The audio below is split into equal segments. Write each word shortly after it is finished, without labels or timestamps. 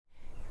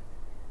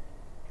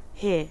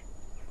here.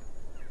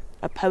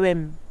 A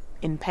poem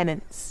in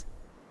penance.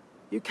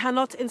 You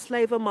cannot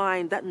enslave a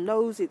mind that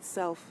knows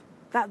itself,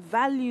 that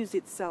values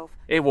itself.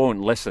 It won't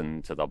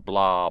listen to the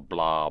blah,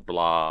 blah,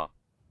 blah.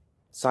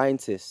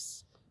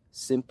 Scientists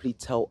simply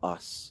tell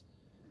us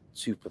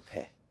to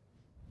prepare.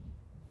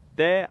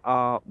 There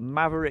are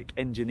maverick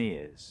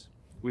engineers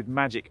with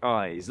magic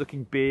eyes,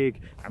 looking big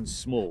and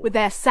small. With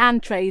their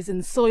sand trays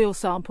and soil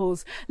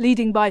samples,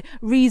 leading by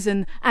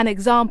reason and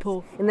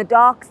example. In the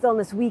dark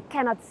stillness we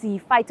cannot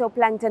see,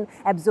 phytoplankton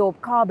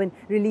absorb carbon,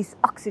 release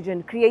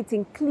oxygen,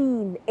 creating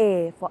clean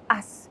air for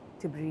us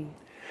to breathe.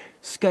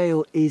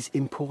 Scale is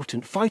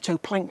important.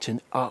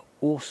 Phytoplankton are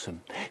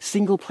awesome.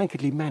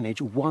 Single-plankedly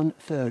manage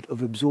 1/3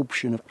 of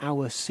absorption of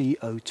our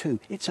CO2.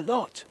 It's a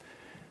lot,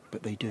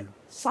 but they do.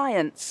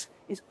 Science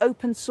is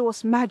open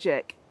source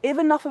magic. If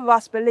enough of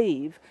us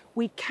believe,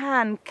 we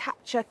can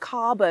capture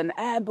carbon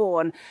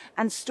airborne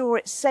and store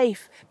it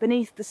safe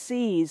beneath the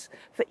seas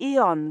for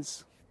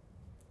eons.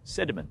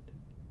 Sediment,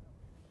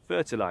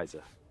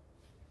 fertilizer,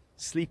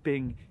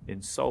 sleeping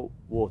in salt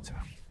water.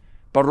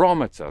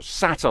 Barometers,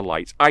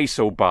 satellites,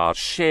 isobars,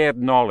 shared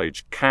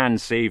knowledge can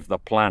save the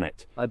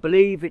planet. I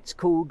believe it's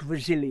called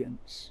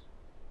resilience.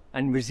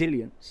 And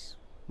resilience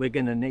we're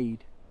gonna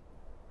need.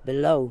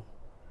 Below,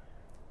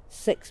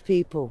 6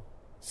 people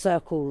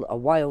circle a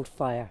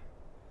wildfire.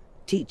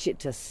 Teach it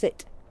to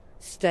sit,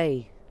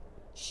 stay,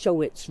 show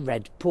its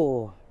red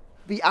paw.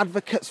 Be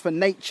advocates for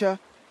nature,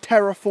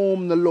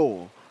 terraform the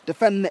law,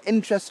 defend the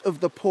interests of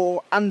the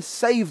poor and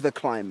save the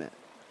climate.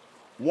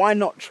 Why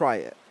not try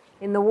it?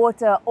 In the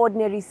water,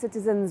 ordinary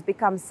citizens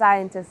become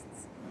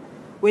scientists.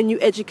 When you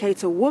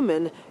educate a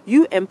woman,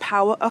 you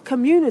empower a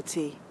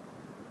community.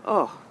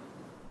 Oh.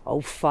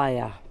 Oh,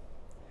 fire.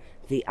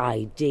 The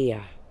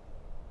idea.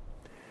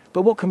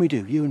 But what can we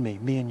do, you and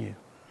me and you?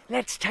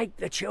 Let's take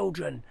the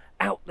children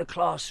out the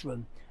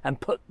classroom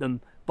and put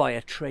them by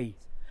a tree.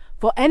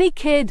 For any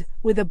kid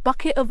with a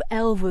bucket of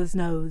Elvis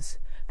knows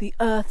the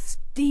earth's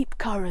deep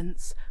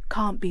currents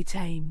can't be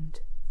tamed.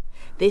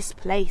 This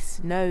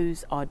place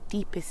knows our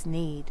deepest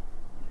need.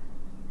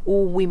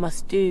 All we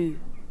must do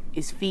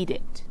is feed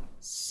it.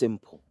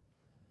 Simple.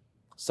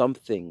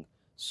 Something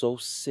so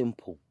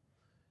simple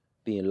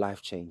being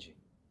life-changing.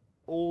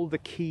 All the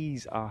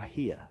keys are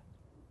here.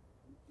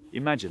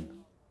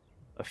 Imagine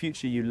a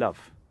future you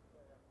love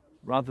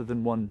rather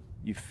than one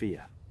you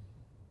fear.